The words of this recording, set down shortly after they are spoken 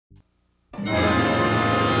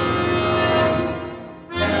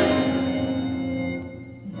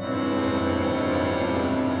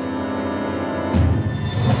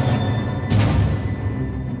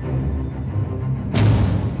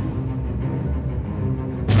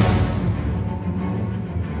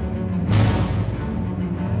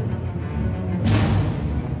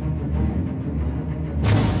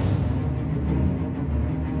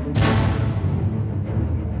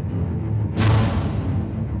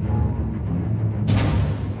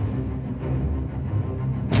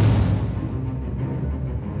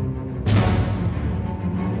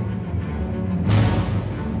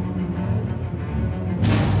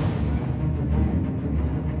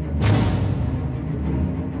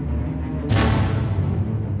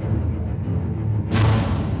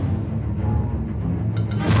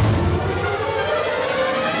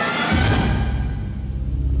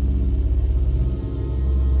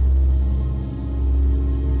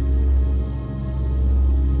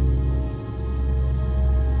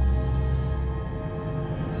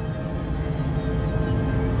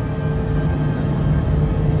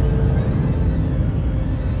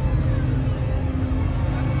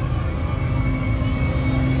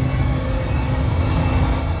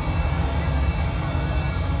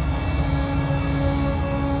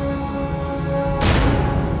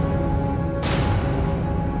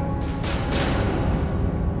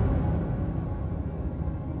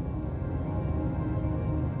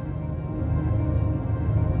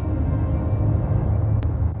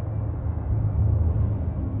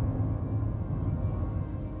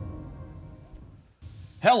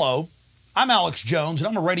Hello, I'm Alex Jones, and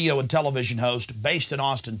I'm a radio and television host based in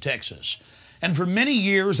Austin, Texas. And for many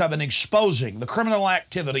years, I've been exposing the criminal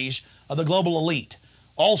activities of the global elite,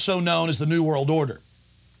 also known as the New World Order.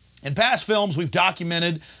 In past films, we've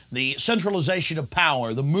documented the centralization of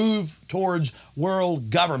power, the move towards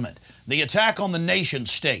world government, the attack on the nation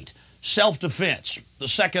state, self-defense, the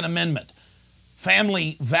Second Amendment,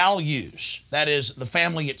 family values, that is, the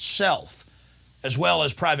family itself, as well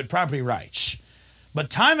as private property rights. But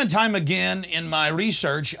time and time again in my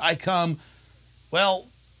research, I come, well,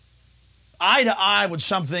 eye to eye with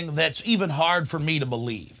something that's even hard for me to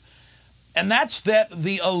believe. And that's that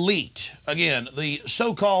the elite, again, the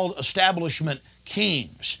so-called establishment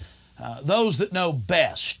kings, those that know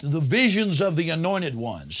best, the visions of the anointed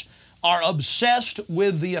ones, are obsessed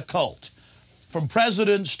with the occult, from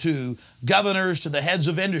presidents to governors to the heads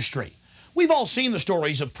of industry. We've all seen the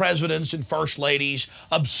stories of presidents and first ladies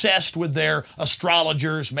obsessed with their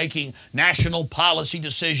astrologers making national policy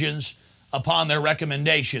decisions upon their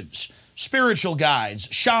recommendations, spiritual guides,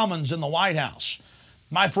 shamans in the White House.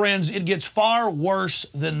 My friends, it gets far worse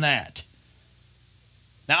than that.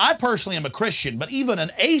 Now, I personally am a Christian, but even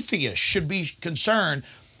an atheist should be concerned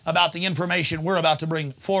about the information we're about to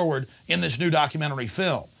bring forward in this new documentary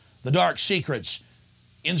film, The Dark Secrets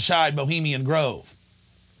Inside Bohemian Grove.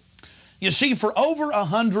 You see, for over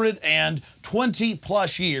 120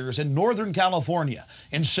 plus years in Northern California,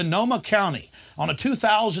 in Sonoma County, on a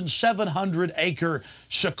 2,700-acre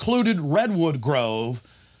secluded redwood grove,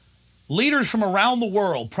 leaders from around the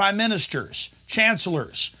world, prime ministers,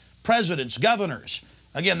 chancellors, presidents, governors,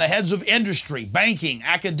 again, the heads of industry, banking,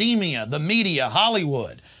 academia, the media,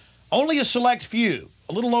 Hollywood, only a select few,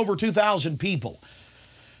 a little over 2,000 people,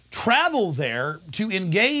 travel there to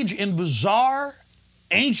engage in bizarre,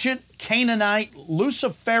 ancient Canaanite,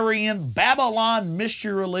 Luciferian, Babylon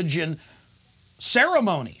mystery religion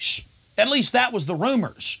ceremonies. At least that was the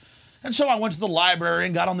rumors. And so I went to the library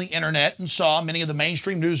and got on the internet and saw many of the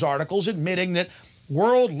mainstream news articles admitting that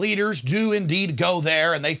world leaders do indeed go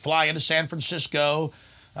there, and they fly into San Francisco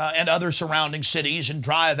and other surrounding cities and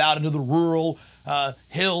drive out into the rural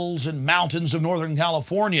hills and mountains of Northern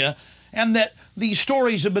California, and that these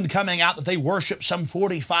stories have been coming out that they worship some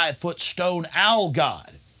 45-foot stone owl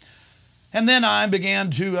god. And then I began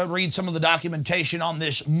to read some of the documentation on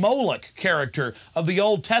this Moloch character of the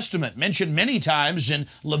Old Testament, mentioned many times in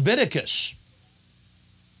Leviticus.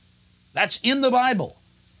 That's in the Bible.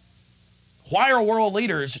 Why are world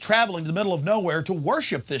leaders traveling to the middle of nowhere to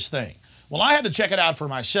worship this thing? Well, I had to check it out for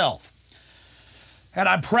myself. And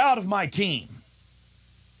I'm proud of my team.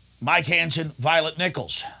 Mike Hansen, Violet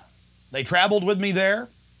Nichols. They traveled with me there.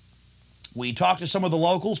 We talked to some of the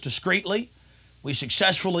locals discreetly. We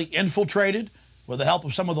successfully infiltrated, with the help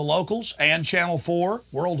of some of the locals and Channel 4,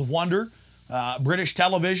 World of Wonder, British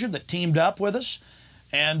television that teamed up with us.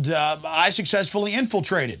 And I successfully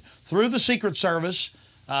infiltrated through the Secret Service,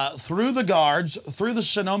 through the guards, through the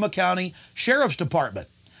Sonoma County Sheriff's Department.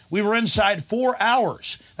 We were inside 4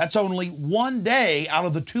 hours. That's only one day out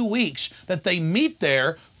of the 2 weeks that they meet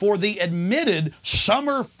there for the admitted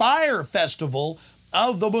Summer Fire Festival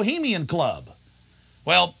of the Bohemian Club.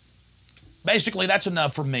 Well, basically, that's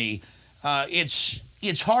enough for me.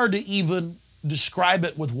 It's hard to even describe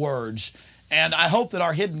it with words, and I hope that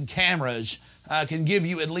our hidden cameras can give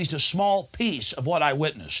you at least a small piece of what I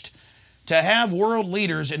witnessed. To have world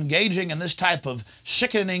leaders engaging in this type of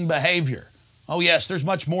sickening behavior, oh yes, there's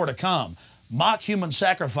much more to come. Mock human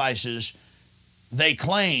sacrifices, they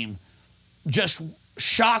claim, just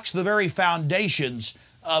shocks the very foundations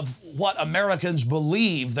of what Americans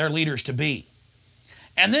believe their leaders to be.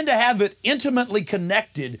 And then to have it intimately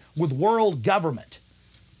connected with world government.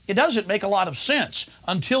 It doesn't make a lot of sense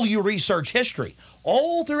until you research history.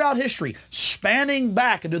 All throughout history, spanning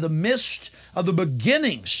back into the midst of the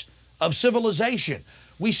beginnings of civilization,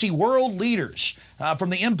 we see world leaders from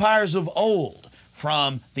the empires of old,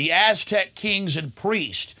 from the Aztec kings and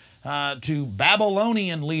priests, to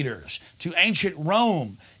Babylonian leaders, to ancient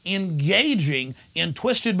Rome, engaging in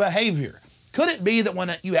twisted behavior. Could it be that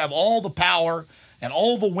when you have all the power and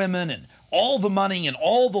all the women and all the money and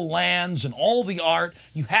all the lands and all the art,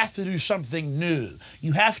 you have to do something new?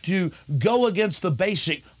 You have to go against the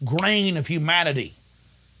basic grain of humanity.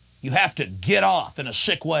 You have to get off in a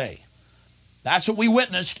sick way. That's what we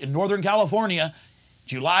witnessed in Northern California,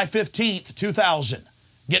 July 15th, 2000.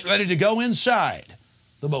 Get ready to go inside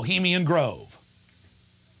the Bohemian Grove.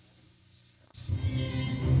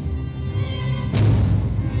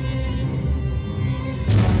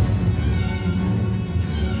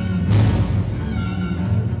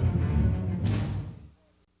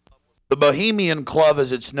 The Bohemian Club,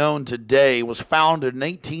 as it's known today, was founded in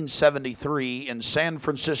 1873 in San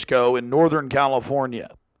Francisco in Northern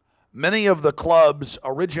California. Many of the club's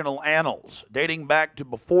original annals, dating back to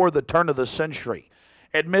before the turn of the century,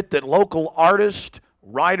 admit that local artists,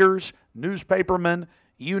 writers, newspapermen,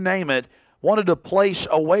 you name it, wanted a place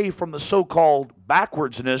away from the so-called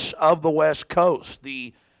backwardsness of the West Coast,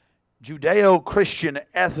 the Judeo-Christian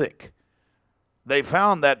ethic. They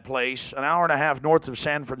found that place an hour and a half north of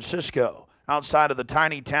San Francisco, outside of the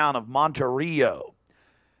tiny town of Monterey.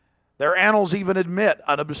 Their annals even admit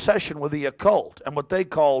an obsession with the occult and what they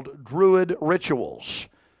called Druid rituals.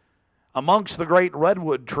 Amongst the great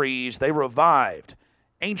redwood trees, they revived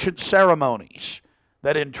ancient ceremonies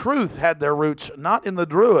that in truth had their roots not in the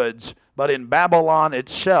Druids, but in Babylon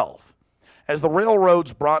itself. As the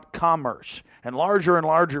railroads brought commerce and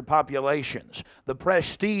larger populations, the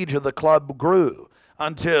prestige of the club grew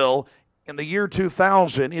until, in the year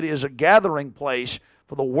 2000, it is a gathering place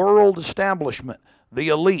for the world establishment, the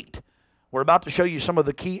elite. We're about to show you some of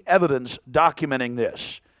the key evidence documenting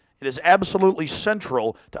this. It is absolutely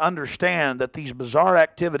central to understand that these bizarre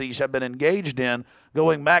activities have been engaged in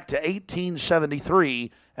going back to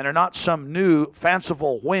 1873 and are not some new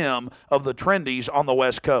fanciful whim of the trendies on the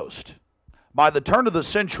West Coast. By the turn of the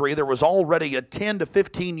century, there was already a 10 to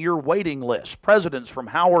 15-year waiting list. Presidents from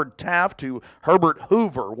Howard Taft to Herbert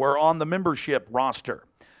Hoover were on the membership roster.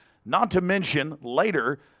 Not to mention,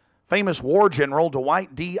 later, famous war general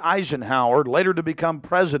Dwight D. Eisenhower, later to become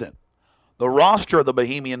president. The roster of the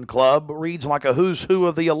Bohemian Club reads like a who's who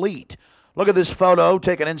of the elite. Look at this photo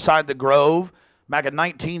taken inside the Grove back in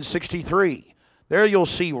 1963. There you'll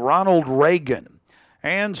see Ronald Reagan.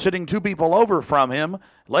 And sitting 2 people over from him,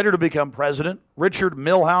 later to become president, Richard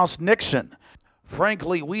Milhouse Nixon.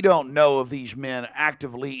 Frankly, we don't know if these men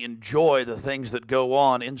actively enjoy the things that go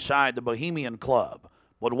on inside the Bohemian Club.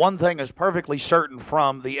 But one thing is perfectly certain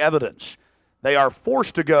from the evidence. They are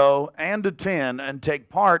forced to go and attend and take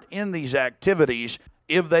part in these activities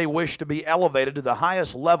if they wish to be elevated to the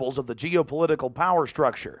highest levels of the geopolitical power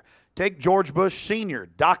structure. Take George Bush Sr.,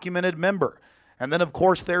 documented member. And then, of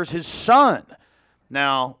course, there's his son.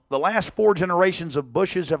 Now, the last 4 generations of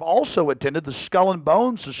Bushes have also attended the Skull and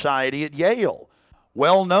Bones Society at Yale,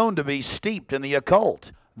 well known to be steeped in the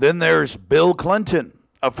occult. Then there's Bill Clinton,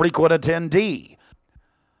 a frequent attendee.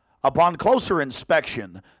 Upon closer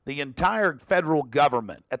inspection, the entire federal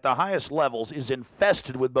government at the highest levels is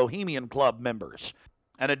infested with Bohemian Club members.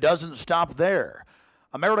 And it doesn't stop there.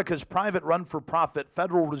 America's private run-for-profit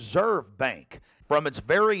Federal Reserve Bank, from its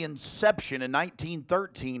very inception in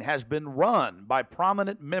 1913, has been run by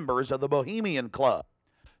prominent members of the Bohemian Club.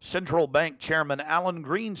 Central Bank Chairman Alan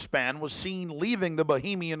Greenspan was seen leaving the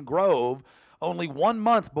Bohemian Grove only 1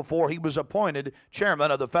 month before he was appointed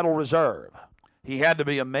chairman of the Federal Reserve. He had to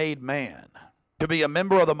be a made man to be a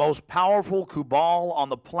member of the most powerful cabal on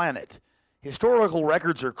the planet. Historical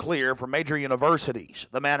records are clear from major universities.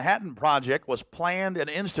 The Manhattan Project was planned and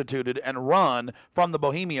instituted and run from the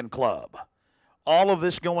Bohemian Club. All of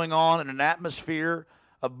this going on in an atmosphere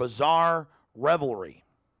of bizarre revelry.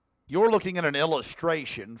 You're looking at an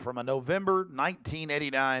illustration from a November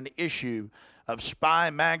 1989 issue of Spy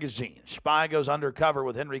magazine. Spy goes undercover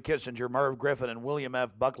with Henry Kissinger, Merv Griffin, and William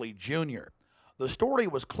F. Buckley Jr. The story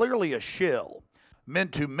was clearly a shill,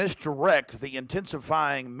 meant to misdirect the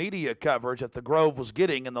intensifying media coverage that the Grove was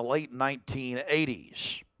getting in the late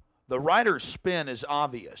 1980s. The writer's spin is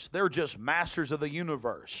obvious. They're just masters of the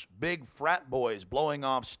universe, big frat boys blowing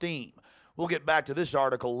off steam. We'll get back to this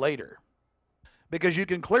article later. Because you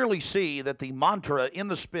can clearly see that the mantra in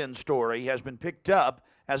the spin story has been picked up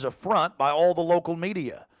as a front by all the local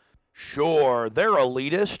media. Sure, they're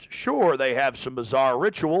elitist. Sure, they have some bizarre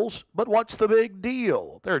rituals. But what's the big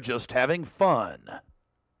deal? They're just having fun.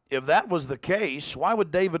 If that was the case, why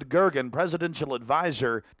would David Gergen, presidential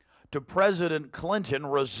advisor to President Clinton,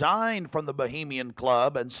 resign from the Bohemian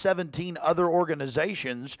Club and 17 other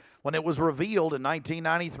organizations when it was revealed in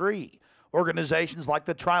 1993? Organizations like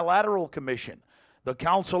the Trilateral Commission, the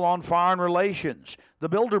Council on Foreign Relations, the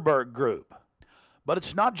Bilderberg Group. But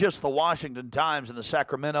it's not just the Washington Times and the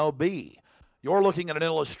Sacramento Bee. You're looking at an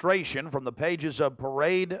illustration from the pages of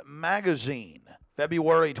Parade magazine,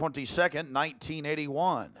 February 22nd,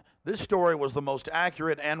 1981. This story was the most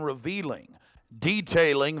accurate and revealing,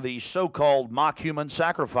 detailing the so-called mock human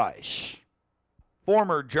sacrifice.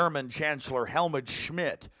 Former German Chancellor Helmut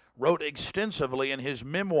Schmidt wrote extensively in his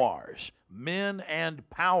memoirs, Men and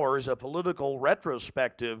Powers, a Political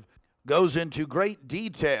Retrospective, goes into great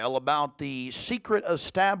detail about the secret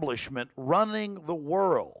establishment running the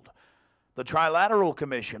world, the Trilateral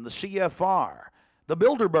Commission, the CFR, the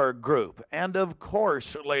Bilderberg Group, and of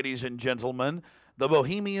course, ladies and gentlemen, the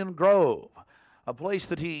Bohemian Grove, a place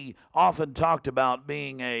that he often talked about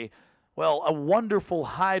being a wonderful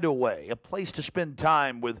hideaway, a place to spend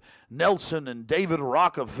time with Nelson and David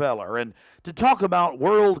Rockefeller, and to talk about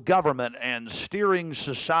world government and steering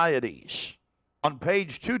societies. On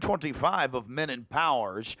page 225 of Men and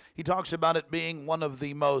Powers, he talks about it being one of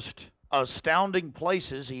the most astounding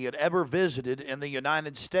places he had ever visited in the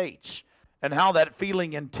United States, and how that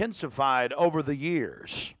feeling intensified over the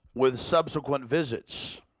years with subsequent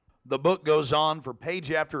visits. The book goes on for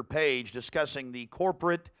page after page discussing the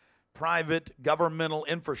corporate, private, governmental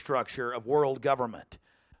infrastructure of world government.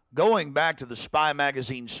 Going back to the Spy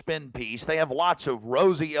magazine spin piece, they have lots of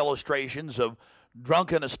rosy illustrations of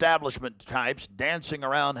drunken establishment types dancing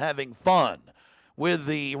around having fun with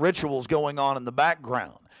the rituals going on in the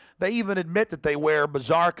background. They even admit that they wear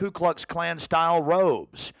bizarre Ku Klux Klan style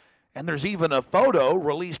robes. And there's even a photo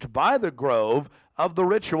released by the Grove of the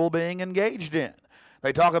ritual being engaged in.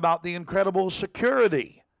 They talk about the incredible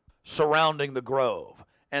security surrounding the Grove.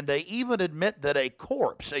 And they even admit that a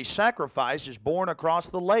corpse, a sacrifice, is borne across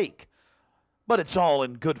the lake. But it's all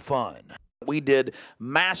in good fun. We did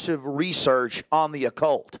massive research on the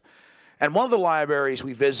occult. And one of the libraries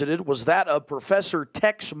we visited was that of Professor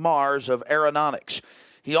Tex Mars of Aeronautics.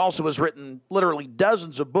 He also has written literally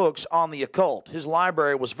dozens of books on the occult. His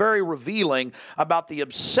library was very revealing about the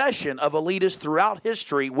obsession of elitists throughout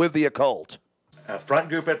history with the occult. Front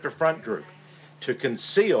group after front group to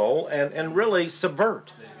conceal and really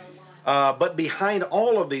subvert. But behind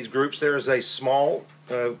all of these groups, there is a small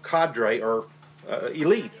cadre or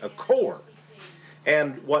elite, a core.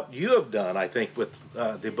 And what you have done, I think, with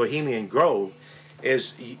the Bohemian Grove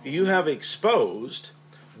is you have exposed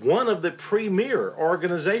one of the premier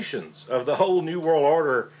organizations of the whole New World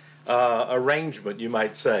Order arrangement, you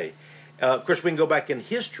might say. Of course, we can go back in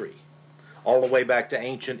history, all the way back to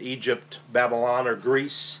ancient Egypt, Babylon, or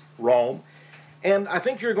Greece, Rome. And I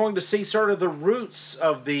think you're going to see sort of the roots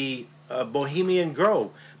of the Bohemian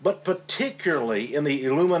Grove, but particularly in the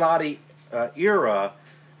Illuminati era,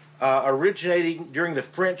 originating during the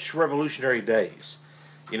French Revolutionary days.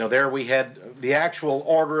 You know, there we had the actual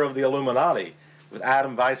order of the Illuminati with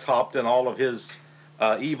Adam Weishaupt and all of his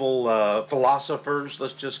evil philosophers,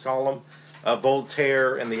 let's just call them,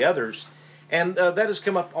 Voltaire and the others. And that has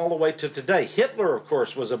come up all the way to today. Hitler, of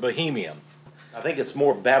course, was a Bohemian. I think it's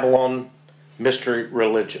more Babylon mystery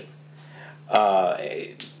religion.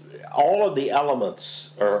 All of the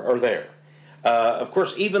elements are there. Of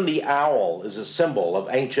course, even the owl is a symbol of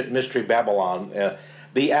ancient mystery Babylon.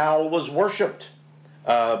 The owl was worshipped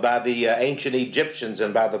by the ancient Egyptians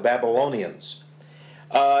and by the Babylonians.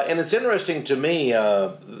 And it's interesting to me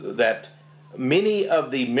that many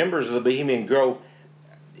of the members of the Bohemian Grove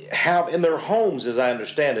have in their homes, as I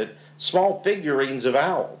understand it, small figurines of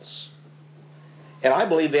owls. And I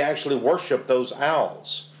believe they actually worship those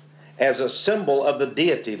owls as a symbol of the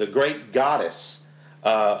deity, the great goddess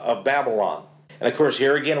of Babylon. And of course,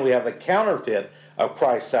 here again we have the counterfeit of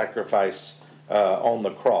Christ's sacrifice on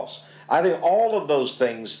the cross. I think all of those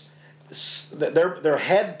things, there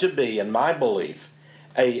had to be, in my belief,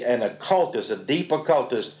 an occultist, a deep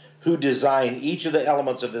occultist, who designed each of the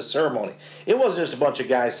elements of this ceremony. It wasn't just a bunch of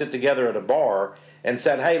guys sit together at a bar and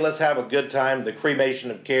said, hey, let's have a good time, the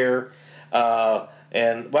cremation of care,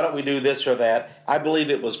 and why don't we do this or that. I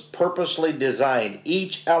believe it was purposely designed,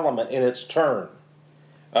 each element in its turn,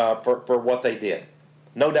 for what they did.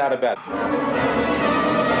 No doubt about it.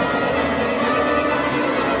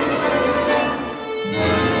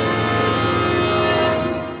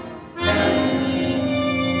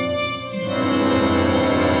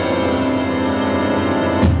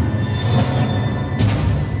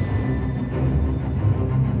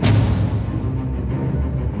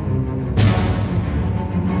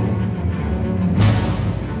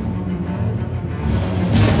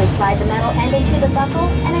 Slide the metal end into the buckle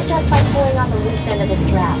and adjust by pulling on the loose end of the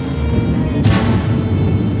strap.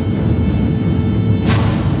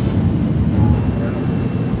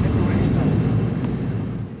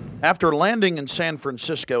 After landing in San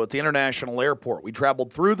Francisco at the International Airport, we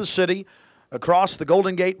traveled through the city, across the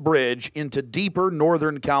Golden Gate Bridge, into deeper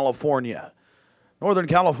Northern California. Northern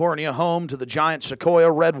California, home to the giant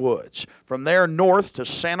sequoia redwoods. From there north to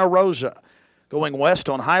Santa Rosa, going west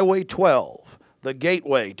on Highway 12. The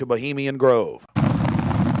gateway to Bohemian Grove.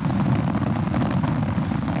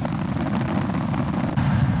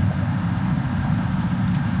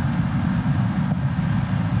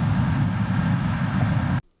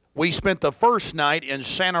 We spent the first night in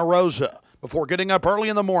Santa Rosa before getting up early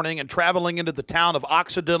in the morning and traveling into the town of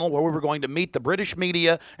Occidental, where we were going to meet the British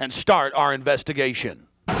media and start our investigation.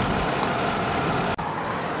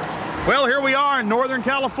 Well, here we are in Northern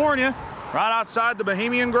California, right outside the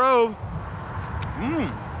Bohemian Grove.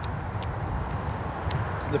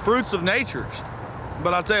 The fruits of nature's.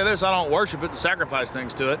 But I'll tell you this, I don't worship it and sacrifice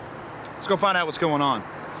things to it. Let's go find out what's going on.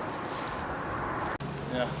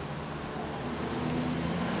 Yeah.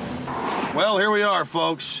 Well, here we are,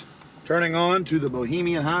 folks. Turning on to the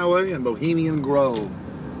Bohemian Highway and Bohemian Grove.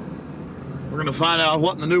 We're going to find out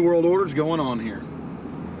what in the New World Order is going on here.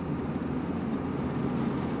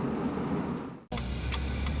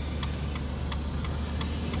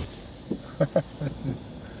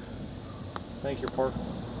 Thank you, Park.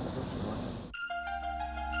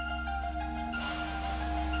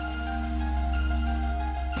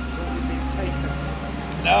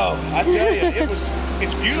 No, I tell you,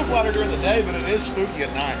 it's beautiful out here during the day, but it is spooky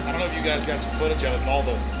at night. I don't know if you guys got some footage of it, all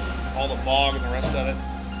the fog and the rest of it.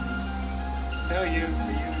 So are you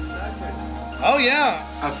excited? Oh yeah.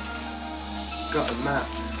 I've got a map.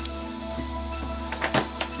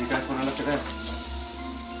 You guys want to look at this?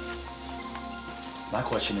 My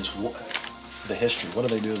question is, the history. What do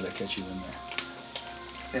they do if they catch you in there?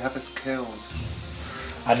 They have us killed.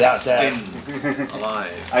 I doubt that. Skinned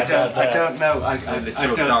alive. I don't know. And they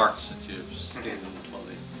throw darts at your skin and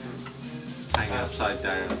body. Hang upside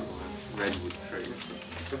down on a redwood tree.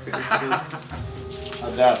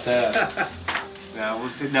 I doubt that. No, we'll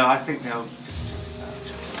see. No, I think they'll just check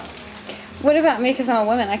this out. What about me? Because I'm a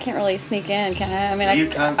woman, I can't really sneak in, can I? I mean, You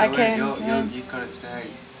can't go I can. in. You've got to stay.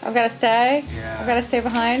 I've got to stay. Yeah. I've got to stay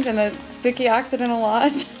behind in the spooky Occidental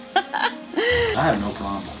Lodge. I have no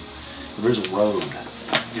problem. If there's a road,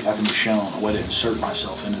 if I can be shown a way to insert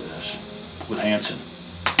myself into this with Hanson.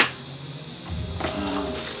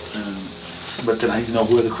 But then I need to know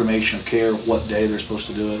where the cremation of care, what day they're supposed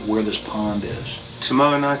to do it, where this pond is.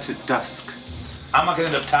 Tomorrow night at dusk. I'm not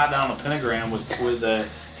going to end up tied down on a pentagram with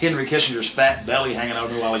Henry Kissinger's fat belly hanging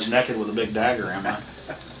over while he's naked with a big dagger, am I?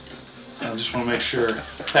 I just want to make sure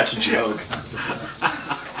that's a joke.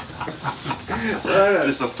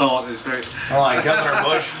 Just a thought. It's very. Oh, like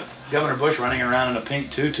Governor Bush running around in a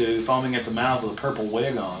pink tutu, foaming at the mouth with a purple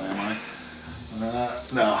wig on, am I?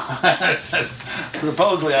 No.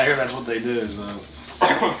 Supposedly, I hear that's what they do. So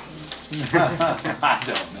I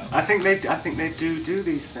don't know. I think they do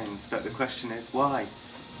these things, but the question is why.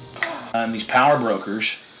 And these power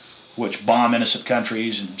brokers, which bomb innocent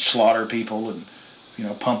countries and slaughter people and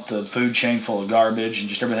pump the food chain full of garbage and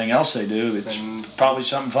just everything else they do, it's probably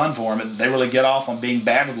something fun for them. They really get off on being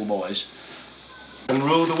bad little boys. And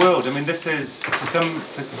rule the world. I mean, this is for some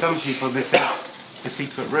people. This is the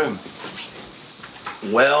secret room.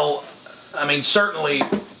 Well, I mean, certainly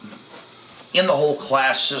in the whole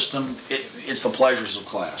class system, it's the pleasures of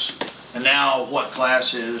class. And now what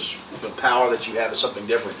class is, the power that you have is something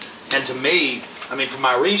different. And to me, I mean, from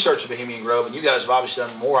my research of Bohemian Grove, and you guys have obviously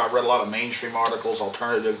done more, I've read a lot of mainstream articles,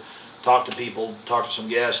 alternative, talked to people, talked to some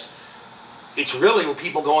guests. It's really where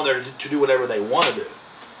people go in there to do whatever they want to do.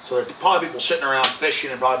 So there are probably people sitting around fishing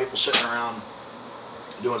and probably people sitting around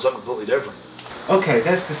doing something completely different. Okay,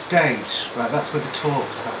 there's the stage. Right, that's where the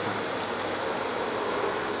talks happen.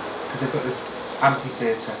 Because they've got this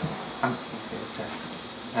amphitheatre,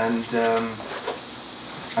 and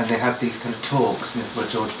they have these kind of talks, and this is where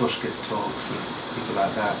George Bush gives talks and people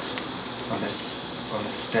like that on this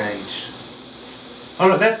stage. Oh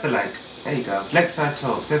look, there's the lake. There you go. Lakeside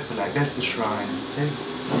talks. There's the lake. There's the shrine. See?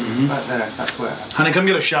 Right there. That's where. Honey, come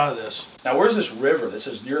get a shot of this. Now, where's this river? This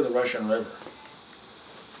is near the Russian River.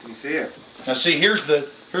 Can you see it? Now, see, here's the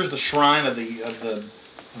shrine of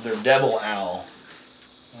their devil owl,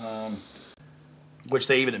 which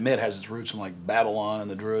they even admit has its roots in like Babylon and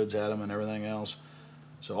the Druids had them and everything else.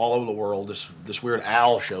 So all over the world, this weird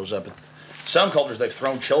owl shows up. Some cultures they've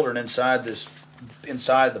thrown children inside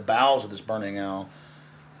the bowels of this burning owl.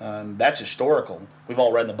 That's historical. We've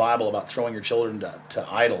all read in the Bible about throwing your children to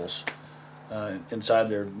idols inside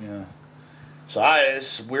their, you know. So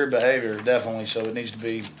it's weird behavior, definitely, so it needs to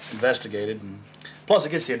be investigated. And plus, it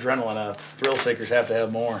gets the adrenaline up. Thrill seekers have to have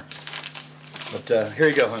more. But here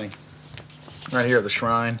you go, honey. Right here at the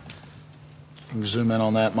shrine. You can zoom in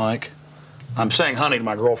on that, Mike. I'm saying honey to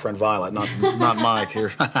my girlfriend, Violet, not Mike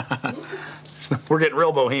here. We're getting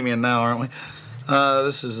real bohemian now, aren't we?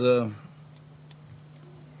 This is...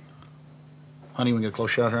 Honey, we can get a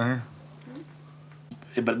close shot right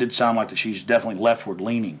here. But it did sound like that she's definitely leftward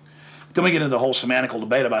leaning. Then we get into the whole semantical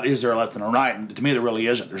debate about is there a left and a right, and to me there really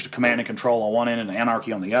isn't. There's command and control on one end and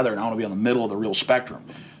anarchy on the other, and I want to be on the middle of the real spectrum.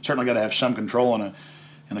 Certainly got to have some control in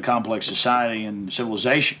a complex society and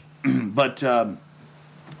civilization. But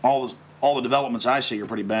all the developments I see are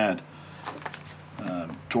pretty bad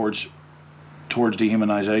towards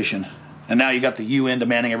dehumanization. And now you got the UN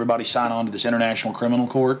demanding everybody sign on to this International Criminal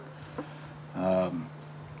Court.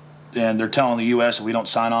 And they're telling the U.S. if we don't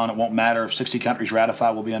sign on, it won't matter. If 60 countries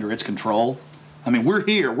ratify, we'll be under its control. I mean, we're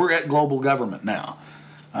here. We're at global government now.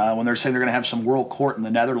 When they're saying they're going to have some world court in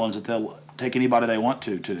the Netherlands that they'll take anybody they want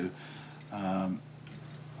to.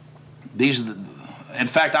 These are in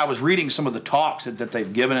fact, I was reading some of the talks that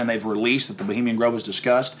they've given and they've released that the Bohemian Grove has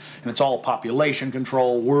discussed, and it's all population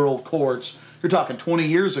control, world courts. You're talking 20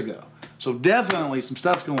 years ago. So definitely some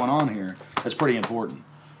stuff going on here that's pretty important.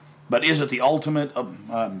 But is it the ultimate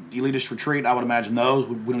elitist retreat? I would imagine those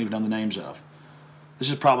we don't even know the names of. This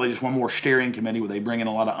is probably just one more steering committee where they bring in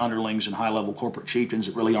a lot of underlings and high-level corporate chieftains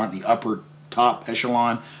that really aren't the upper top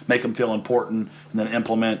echelon, make them feel important, and then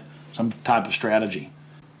implement some type of strategy.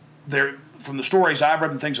 From the stories I've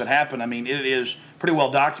read and things that happen, I mean, it is pretty well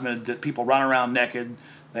documented that people run around naked.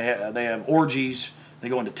 They have orgies. They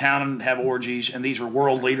go into town and have orgies, and these are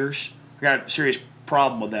world leaders. I got a serious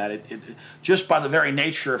problem with that. Just by the very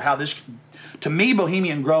nature of how this, to me,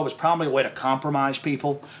 Bohemian Grove is probably a way to compromise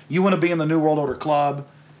people. You want to be in the New World Order Club.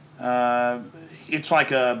 It's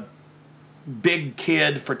like a big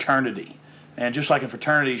kid fraternity. And just like in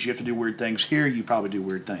fraternities, you have to do weird things. Here, you probably do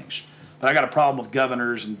weird things. But I got a problem with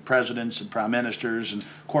governors and presidents and prime ministers and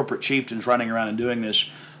corporate chieftains running around and doing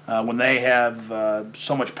this when they have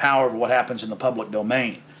so much power over what happens in the public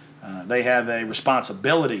domain. They have a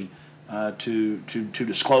responsibility to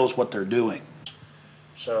disclose what they're doing.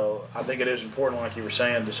 So I think it is important, like you were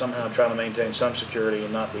saying, to somehow try to maintain some security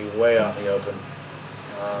and not be way out in the open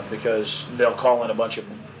because they'll call in a bunch of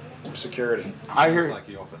security. Like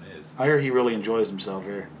he often is. I hear he really enjoys himself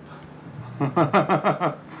here.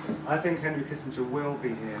 I think Henry Kissinger will be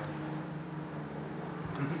here.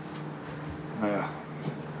 Yeah.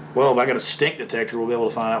 Well, if I got a stink detector, we'll be able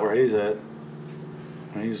to find out where he's at.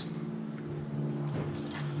 I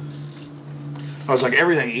was like,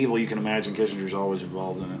 everything evil you can imagine, Kissinger's always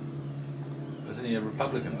involved in it. Isn't he a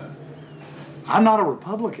Republican, though? I'm not a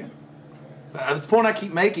Republican. That's the point I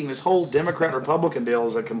keep making. This whole Democrat-Republican deal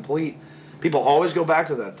is a complete... People always go back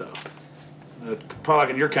to that, though. Probably like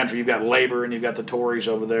in your country, you've got Labor and you've got the Tories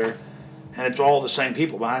over there, and it's all the same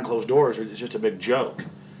people behind closed doors. It's just a big joke.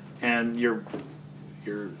 And your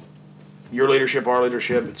leadership, our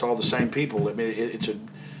leadership, it's all the same people. I mean,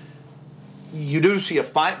 you do see a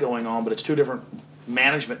fight going on, but it's two different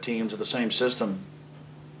management teams of the same system,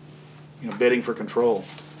 bidding for control.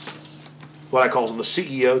 What I call the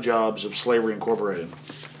CEO jobs of Slavery Incorporated.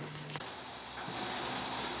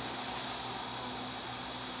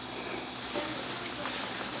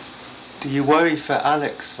 Do you worry for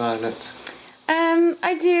Alex, Violet?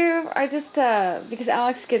 I do. I just, because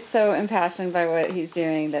Alex gets so impassioned by what he's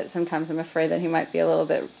doing that sometimes I'm afraid that he might be a little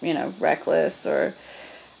bit, reckless or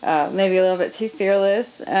maybe a little bit too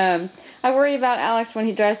fearless. I worry about Alex when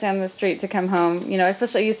he drives down the street to come home.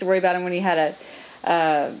 Especially I used to worry about him when he had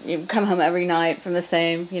come home every night from the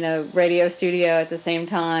same, radio studio at the same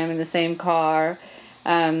time in the same car.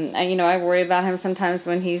 And, you know, I worry about him sometimes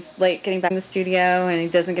when he's late getting back in the studio and he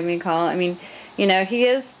doesn't give me a call. I mean, you know, he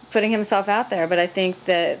is putting himself out there, but I think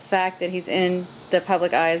the fact that he's in the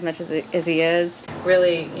public eye as much as he is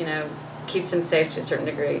really, you know, keeps him safe to a certain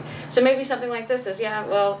degree. So maybe something like this is, yeah,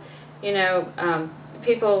 well, you know,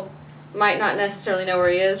 people might not necessarily know where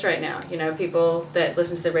he is right now, you know, people that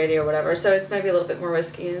listen to the radio or whatever, so it's maybe a little bit more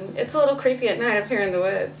risky, and it's a little creepy at night up here in the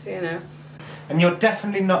woods, you know. And you're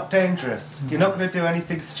definitely not dangerous. You're not going to do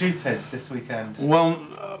anything stupid this weekend. Well,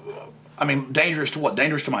 I mean, dangerous to what?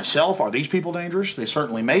 Dangerous to myself? Are these people dangerous? They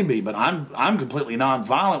certainly may be, but I'm completely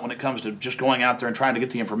nonviolent when it comes to just going out there and trying to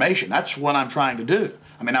get the information. That's what I'm trying to do.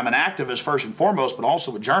 I mean, I'm an activist first and foremost, but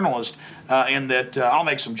also a journalist in that I'll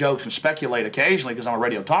make some jokes and speculate occasionally because I'm a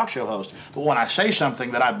radio talk show host. But when I say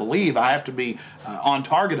something that I believe, I have to be on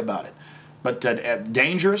target about it. But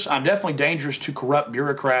dangerous? I'm definitely dangerous to corrupt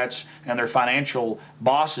bureaucrats and their financial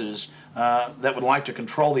bosses that would like to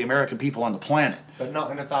control the American people on the planet. But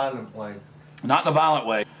not in a violent way. Not in a violent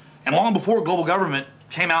way. And long before global government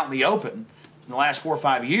came out in the open, in the last 4 or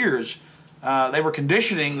 5 years, they were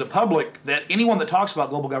conditioning the public that anyone that talks about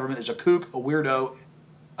global government is a kook, a weirdo,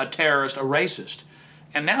 a terrorist, a racist.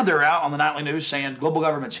 And now they're out on the nightly news saying global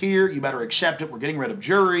government's here, you better accept it, we're getting rid of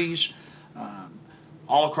juries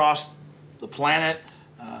all across the planet.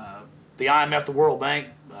 The IMF, the World Bank,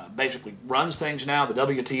 basically runs things now. The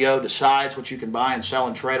WTO decides what you can buy and sell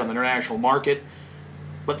and trade on the international market.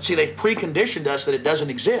 But see, they've preconditioned us that it doesn't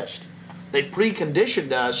exist. They've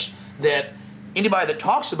preconditioned us that anybody that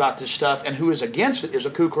talks about this stuff and who is against it is a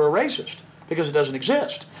kook or a racist because it doesn't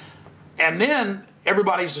exist. And then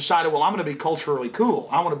everybody's decided, well, I'm going to be culturally cool.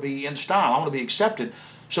 I want to be in style. I want to be accepted.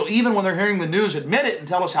 So even when they're hearing the news admit it and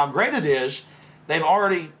tell us how great it is, they've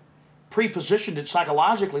already pre-positioned it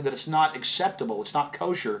psychologically that it's not acceptable, it's not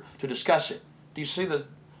kosher to discuss it. Do you see the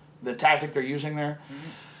tactic they're using there? Mm-hmm.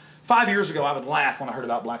 5 years ago, I would laugh when I heard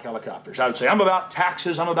about black helicopters. I would say, I'm about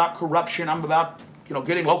taxes, I'm about corruption, I'm about, you know,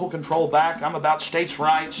 getting local control back, I'm about states'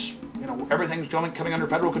 rights, you know, everything's coming under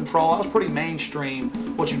federal control. I was pretty mainstream,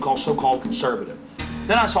 what you'd call so-called conservative.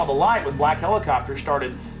 Then I saw the light when black helicopters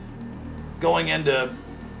started going into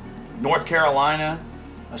North Carolina.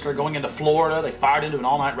 I started going into Florida. They fired into an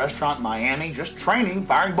all-night restaurant in Miami, just training,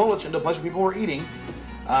 firing bullets into a place where people were eating.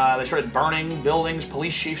 They started burning buildings.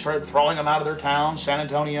 Police chiefs started throwing them out of their towns, San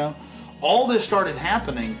Antonio. All this started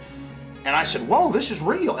happening, and I said, whoa, this is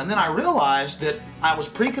real. And then I realized that I was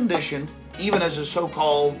preconditioned, even as a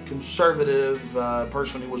so-called conservative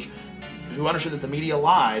person who understood that the media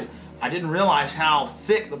lied. I didn't realize how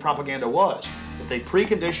thick the propaganda was. That they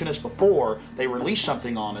preconditioned us before they release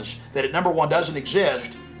something on us that it, number one, doesn't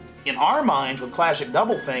exist in our minds with classic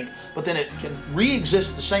doublethink, but then it can re-exist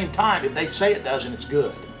at the same time if they say it does and it's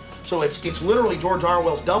good. So it's literally George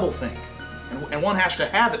Orwell's doublethink, and one has to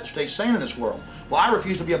have it to stay sane in this world. Well, I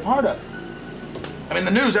refuse to be a part of it. I mean,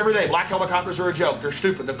 the news every day, black helicopters are a joke, they're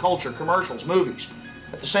stupid, the culture, commercials, movies.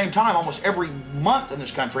 At the same time, almost every month in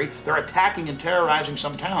this country, they're attacking and terrorizing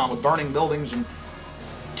some town with burning buildings and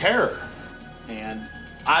terror. And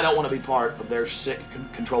I don't want to be part of their sick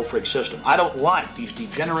control freak system. I don't like these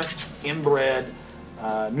degenerate, inbred,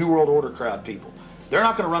 New World Order crowd people. They're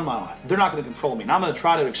not going to run my life. They're not going to control me. And I'm going to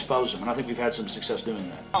try to expose them. And I think we've had some success doing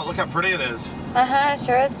that. Oh, look how pretty it is.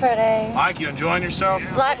 Sure is pretty. Mike, you enjoying yourself?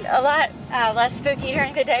 A lot less spooky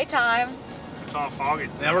during the daytime. It's all foggy.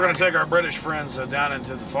 Now we're going to take our British friends down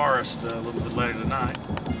into the forest a little bit later tonight.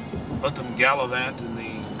 Let them gallivant in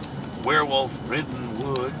the werewolf-ridden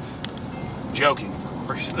woods. Joking, of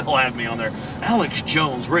course, they'll have me on there. Alex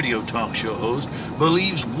Jones, radio talk show host,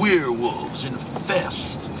 believes werewolves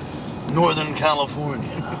infest Northern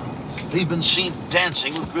California. They've been seen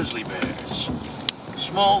dancing with grizzly bears.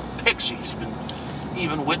 Small pixies have been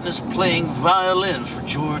even witnessed playing violins for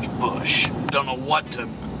George Bush. Don't know what to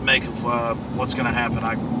make of what's going to happen.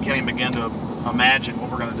 I can't even begin to imagine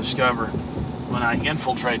what we're going to discover when I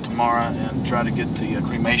infiltrate tomorrow and try to get the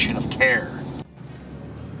cremation of care.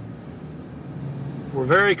 We're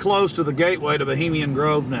very close to the gateway to Bohemian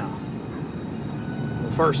Grove now.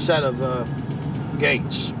 The first set of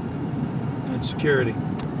gates and security.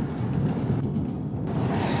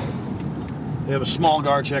 They have a small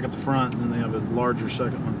guard check at the front, and then they have a larger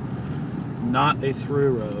second one. Not a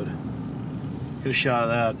through road. Get a shot of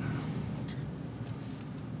that.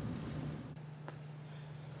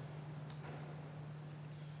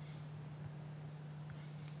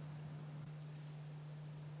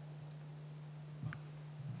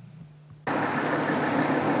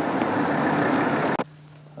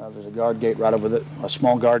 There's a guard gate right over there, a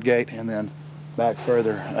small guard gate, and then back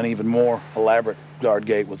further, an even more elaborate guard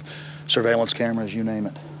gate with surveillance cameras, you name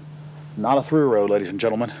it. Not a through road, ladies and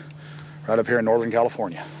gentlemen. Right up here in Northern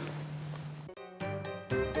California.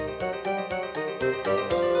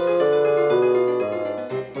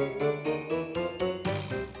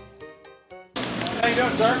 How you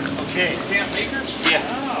doing, sir? Okay. Camp Meeker? Yeah.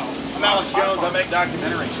 Oh, I'm Alex Jones. I make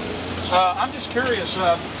documentaries. I'm just curious,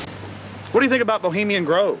 what do you think about Bohemian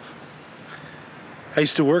Grove? I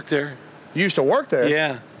used to work there. You used to work there?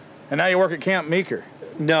 Yeah. And now you work at Camp Meeker?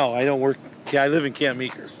 No, I don't work. Yeah, I live in Camp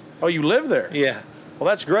Meeker. Oh, you live there? Yeah. Well,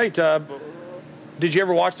 that's great. Did you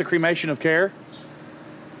ever watch the Cremation of Care?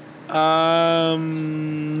 No.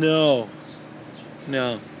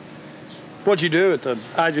 No. What'd you do at the...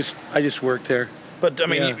 I just worked there. But, I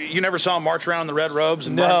mean, Yeah. you never saw them march around in the red robes?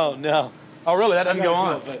 And No, no. Oh, really? That doesn't go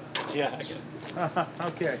on? But yeah, I get it.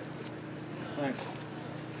 Okay. Thanks.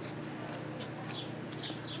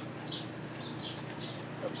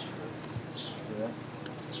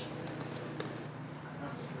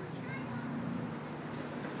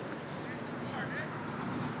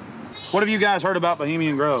 What have you guys heard about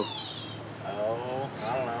Bohemian Grove? Oh,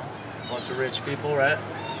 I don't know. A bunch of rich people, right?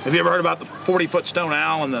 Have you ever heard about the 40-foot stone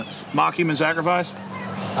owl and the mock human sacrifice?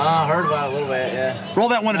 I heard about it a little bit, yeah. Roll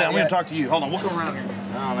that window Not down. We're going yet. to talk to you. Hold on. We'll go around here.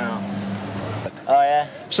 I don't know. Oh, yeah?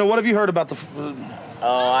 So what have you heard about the...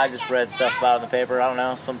 Oh, I just read stuff about it in the paper. I don't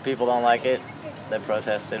know. Some people don't like it. They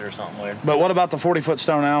protested or something weird. But what about the 40-foot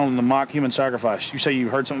stone owl and the mock human sacrifice? You say you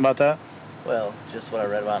heard something about that? Well, just what I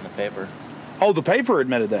read about in the paper. Oh, the paper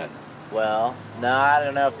admitted that. Well, no, I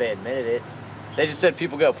don't know if they admitted it. They just said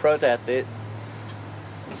people go protest it.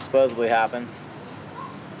 It supposedly happens.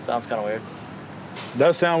 Sounds kind of weird.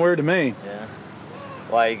 Does sound weird to me. Yeah.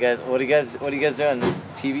 Why you guys? What are you guys doing? This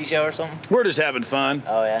TV show or something? We're just having fun.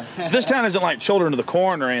 Oh yeah. This town isn't like Children of the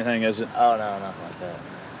Corn or anything, is it? Oh no, nothing like that.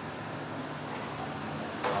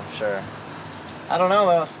 I'm sure. I don't know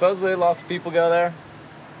though. Supposedly lots of people go there.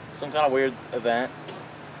 Some kind of weird event.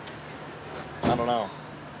 I don't know.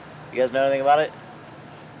 You guys know anything about it?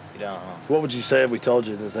 You don't know. What would you say if we told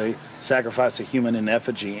you that they sacrificed a human in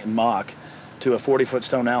effigy in mock to a 40-foot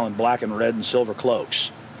stone owl in black and red and silver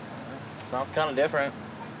cloaks? Sounds kind of different.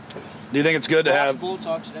 Do you think it's good to have? Possible,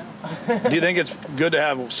 talks down. Do you think it's good to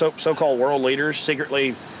have so-called world leaders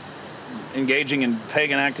secretly engaging in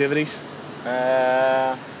pagan activities?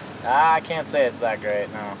 I can't say it's that great.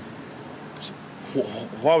 No.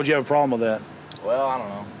 Why would you have a problem with that? Well, I don't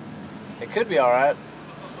know. It could be all right.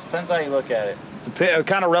 Depends how you look at it.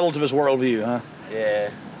 Kind of relativist worldview, huh?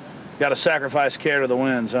 Yeah. Got to sacrifice care to the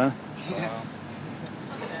winds, huh?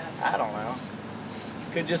 I don't know.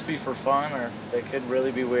 Could just be for fun, or they could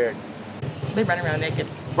really be weird. They run around naked.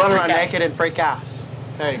 Run around naked and freak out.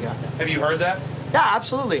 There you go. Have you heard that? Yeah,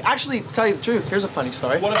 absolutely. Actually, to tell you the truth, here's a funny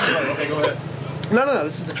story. What have you heard? Okay, go ahead. No,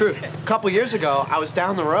 this is the truth. A couple years ago, I was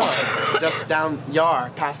down the road, just down Yar,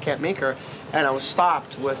 past Camp Meeker, and I was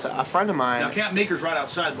stopped with a friend of mine. Now, Camp Meeker's right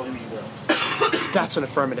outside Bohemian Grove. That's an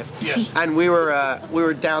affirmative. Yes. And we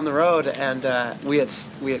were down the road, and we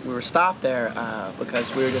were stopped there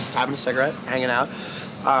because we were just having a cigarette, hanging out,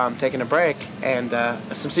 taking a break, and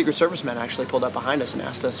some Secret Service men actually pulled up behind us and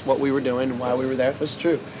asked us what we were doing and why we were there. This is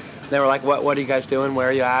true. They were like, "What are you guys doing? Where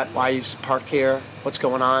are you at? Why are you parked here? What's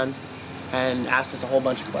going on?" And asked us a whole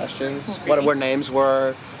bunch of questions. What our names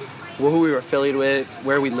were, who we were affiliated with,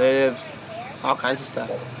 where we lived, all kinds of stuff.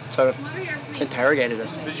 Sort of interrogated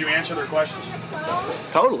us. Did you answer their questions?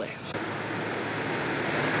 Totally.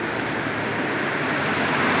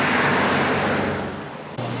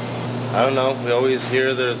 I don't know. We always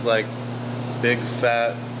hear there's like big,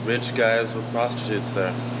 fat, rich guys with prostitutes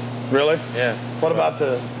there. Really? Yeah. What about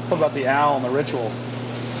the owl and the rituals?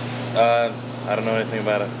 I don't know anything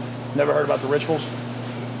about it. Never heard about the rituals?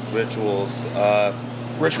 Rituals.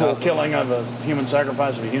 Ritual killing of a human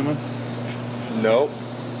sacrifice of a human? Nope.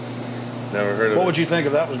 Never heard of it. What would you think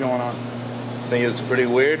if that was going on? I think it's pretty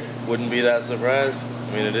weird. Wouldn't be that surprised.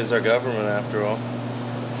 I mean, it is our government after all.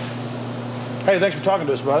 Hey, thanks for talking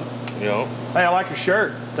to us, bud. You know? Hey, I like your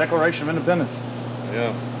shirt. Declaration of Independence.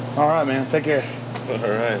 Yeah. All right, man. Take care. All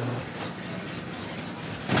right.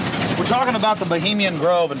 We're talking about the Bohemian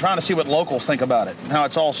Grove and trying to see what locals think about it. How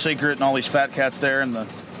it's all secret and all these fat cats there and the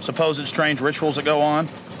supposed strange rituals that go on.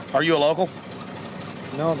 Are you a local?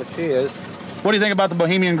 No, but she is. What do you think about the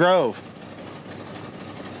Bohemian Grove?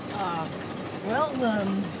 Well, I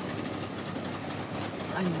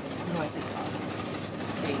know what they call it.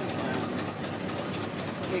 Let's see.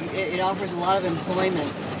 It offers a lot of employment.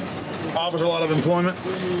 Offers a lot of employment?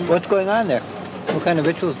 What's going on there? What kind of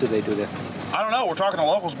rituals do they do there? I don't know. We're talking to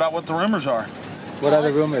locals about what the rumors are. What are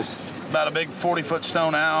the rumors? About a big 40-foot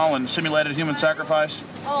stone owl and simulated human sacrifice.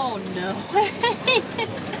 Oh, no.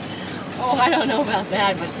 Oh, I don't know about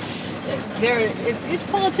that, but it's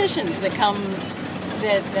politicians that come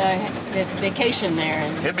that vacation there.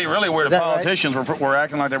 And It'd be really weird if politicians were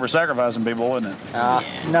acting like they were sacrificing people, wouldn't it?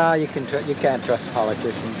 No, you can't trust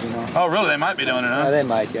politicians, you know. Oh, really? They might be doing it, huh? They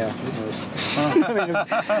might, yeah. Who knows? I mean,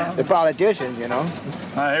 the politicians, you know.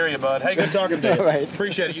 I hear you, bud. Hey, good talking to you. Right.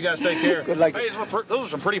 Appreciate it. You guys take care. Good luck. Hey, those are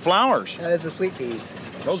some pretty flowers. That's the sweet peas.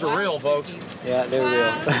 Those are real, folks. Yeah, they're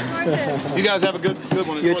real. You guys have a good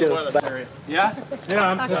one. You too. Yeah?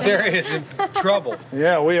 Yeah. This area is in trouble.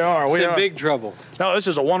 Yeah, we are. It's in big trouble. No, this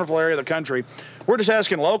is a wonderful area of the country. We're just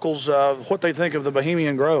asking locals what they think of the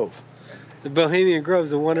Bohemian Grove. The Bohemian Grove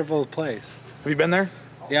is a wonderful place. Have you been there?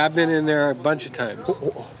 Yeah, I've been in there a bunch of times.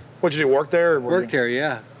 What'd you do, work there? Or Worked there,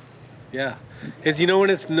 yeah. Yeah. You know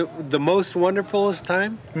when it's the most wonderfulest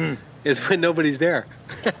time? Is when nobody's there.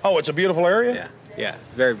 Oh, it's a beautiful area? Yeah, yeah,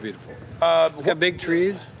 very beautiful. It's got big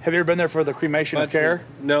trees. Have you ever been there for the cremation of care?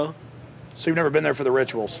 No. So you've never been there for the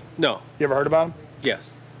rituals? No. You ever heard about them?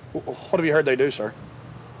 Yes. What have you heard they do, sir?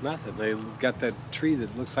 Nothing. They got that tree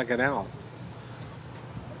that looks like an owl.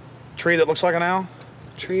 Tree that looks like an owl?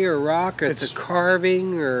 Tree or rock, or it's a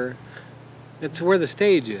carving, or it's where the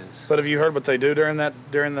stage is. But have you heard what they do during that?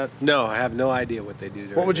 No, I have no idea what they do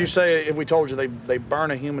during What would you say if we told you they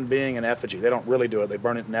burn a human being in effigy? They don't really do it. They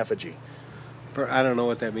burn it in effigy. I don't know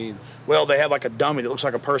what that means. Well, they have like a dummy that looks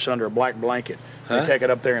like a person under a black blanket. Huh? They take it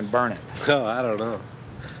up there and burn it. Oh, I don't know.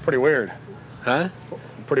 Pretty weird. Huh?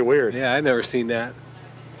 Pretty weird. Yeah, I've never seen that.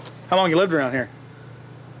 How long you lived around here?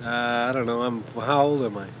 I don't know. How old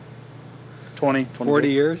am I? 20, 40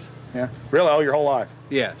 years? Yeah. Really? Oh, your whole life?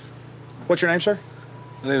 Yes. What's your name, sir?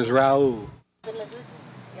 My name is Raul. lizards.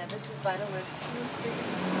 Yeah, this is vital roots.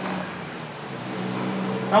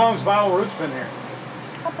 How long has Vital Roots been here?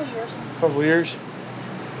 A couple years. Couple years.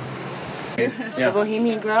 The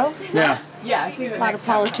Bohemian Grove? Yeah. Yeah, I think a lot of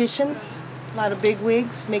politicians, a lot of big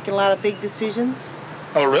wigs, making a lot of big decisions.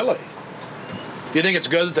 Oh, really? Do you think it's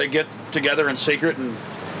good that they get together in secret and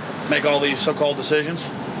make all these so-called decisions?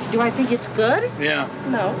 Do I think it's good? Yeah.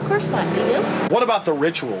 No, of course not. Do you? What about the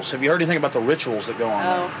rituals? Have you heard anything about the rituals that go on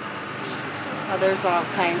there? Oh, there's all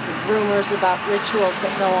kinds of rumors about rituals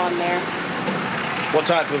that go on there. What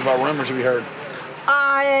type of rumors have you heard?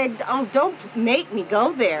 Don't make me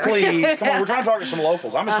go there. Please, come on. We're trying to talk to some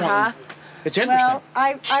locals. I'm just wondering. It's interesting. Well,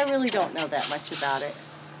 I really don't know that much about it.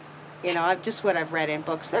 You know, what I've read in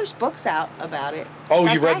books. There's books out about it. Oh,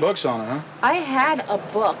 you've read books on it, huh? I had a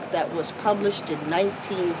book that was published in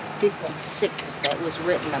 1956 that was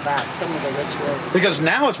written about some of the rituals. Because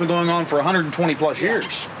now it's been going on for 120 plus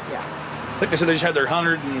years. Yeah. I think they said they just had their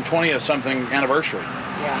 120th something anniversary.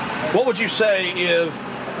 Yeah. What would you say if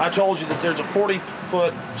I told you that there's a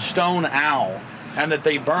 40-foot stone owl and that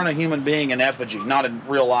they burn a human being in effigy, not in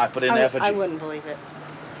real life, but in effigy? I wouldn't believe it.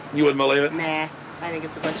 You wouldn't believe it? Nah. I think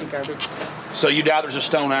it's a bunch of garbage. So you doubt there's a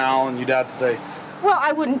stone owl, and you doubt that they... Well,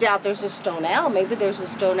 I wouldn't doubt there's a stone owl. Maybe there's a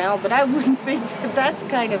stone owl, but I wouldn't think that that's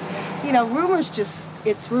kind of, you know, rumors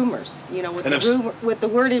it's rumors, you know, what the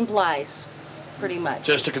word implies, pretty much.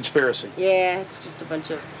 Just a conspiracy. Yeah, it's just a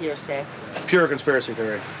bunch of hearsay. Pure conspiracy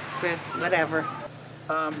theory. Whatever.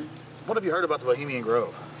 What have you heard about the Bohemian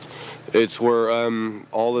Grove? It's where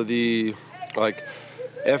all of the, like,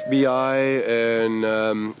 FBI and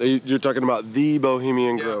you're talking about the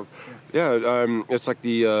Bohemian Grove. Yeah, it's like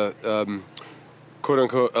the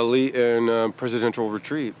quote-unquote elite and presidential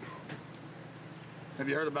retreat. Have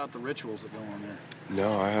you heard about the rituals that go on there?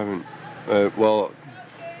 No, I haven't. Well,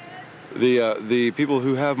 the people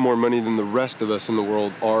who have more money than the rest of us in the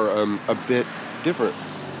world are a bit different.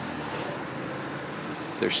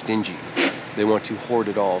 They're stingy. They want to hoard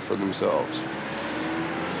it all for themselves.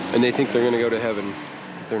 And they think they're going to go to heaven.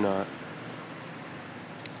 They're not.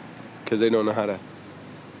 Because they don't know how to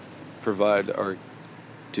provide or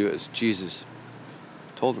do as Jesus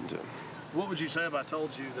told them to. What would you say if I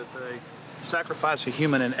told you that they sacrifice a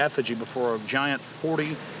human in effigy before a giant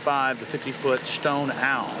 45 to 50-foot stone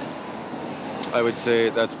owl? I would say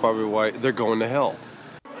that's probably why they're going to hell.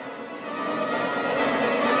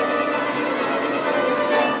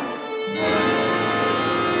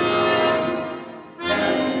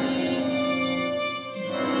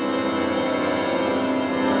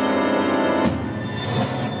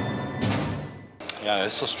 Yeah,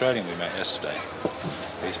 this Australian we met yesterday,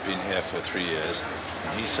 he's been here for 3 years,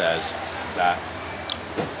 and he says that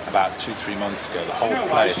about 2-3 months ago the whole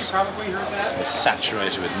place was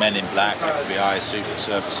saturated with men in black, FBI, Secret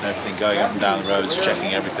Service and everything, going up and down the roads,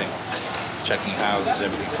 checking everything, checking houses,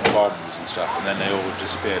 everything from bombs and stuff, and then they all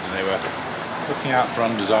disappeared, and they were looking out for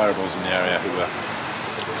undesirables in the area who were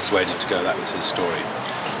persuaded to go. That was his story.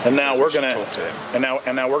 And now we're going to talk to him.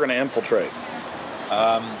 And now we're going to infiltrate.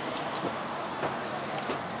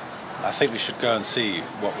 I think we should go and see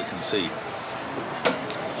what we can see.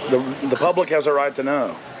 The public has a right to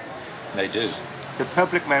know. They do. The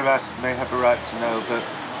public may have a right to know, but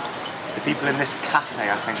the people in this cafe,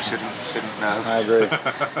 I think, shouldn't know. I agree.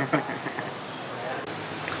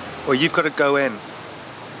 Well, you've got to go in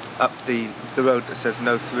up the road that says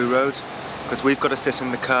no through road, because we've got to sit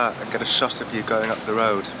in the car and get a shot of you going up the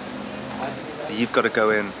road. So you've got to go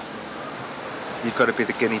in. You've got to be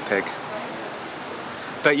the guinea pig.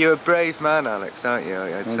 But you're a brave man, Alex, aren't you?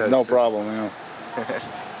 No problem, yeah.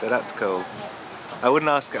 So that's cool. I wouldn't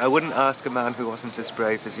ask a man who wasn't as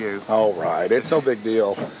brave as you. All right, it's no big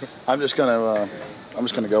deal. I'm just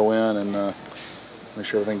gonna go in and make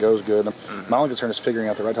sure everything goes good. My only concern is figuring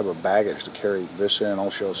out the right type of baggage to carry this in,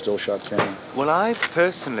 also still shot camera. Well, I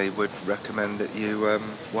personally would recommend that you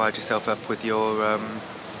wired yourself up with your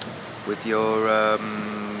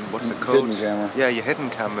what's it called? Hidden camera. Yeah, your hidden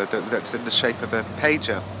camera that's in the shape of a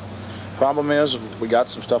pager. Problem is, we got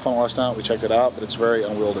some stuff on it last night. We checked it out, but it's very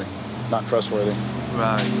unwieldy, not trustworthy.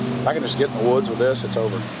 Right. If I can just get in the woods with this, it's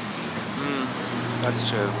over. That's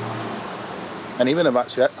true. And even if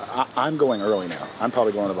I'm going early now. I'm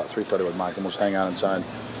probably going about 3:30 with Mike, and we'll just hang out inside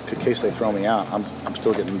in case they throw me out. I'm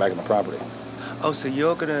still getting back on the property. Oh, so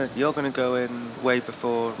you're gonna go in way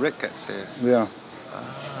before Rick gets here? Yeah.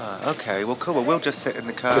 Ah, okay. Well, cool. Well, we'll just sit in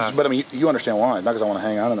the car. But I mean, you understand why? Not because I want to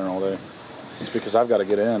hang out in there all day. It's because I've got to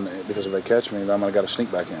get in. Because if they catch me, then I'm gonna got to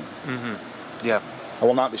sneak back in. Yeah. I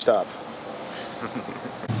will not be stopped.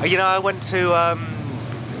 You know, I went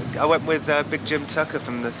with Big Jim Tucker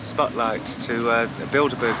from the Spotlight to a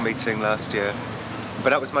Bilderberg meeting last year, but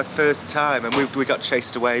that was my first time, and we got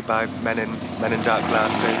chased away by men in dark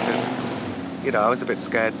glasses, and you know, I was a bit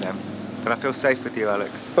scared then, but I feel safe with you,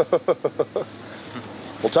 Alex.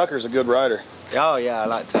 Well, Tucker's a good rider. Oh yeah, I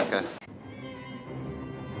like Tucker.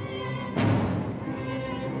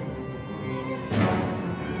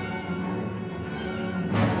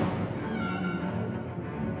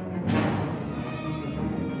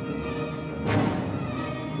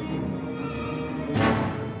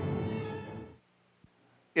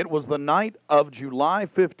 It was the night of July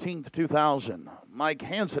 15th, 2000. Mike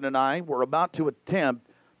Hansen and I were about to attempt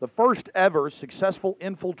the first ever successful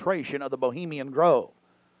infiltration of the Bohemian Grove.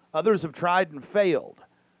 Others have tried and failed.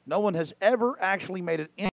 No one has ever actually made it in.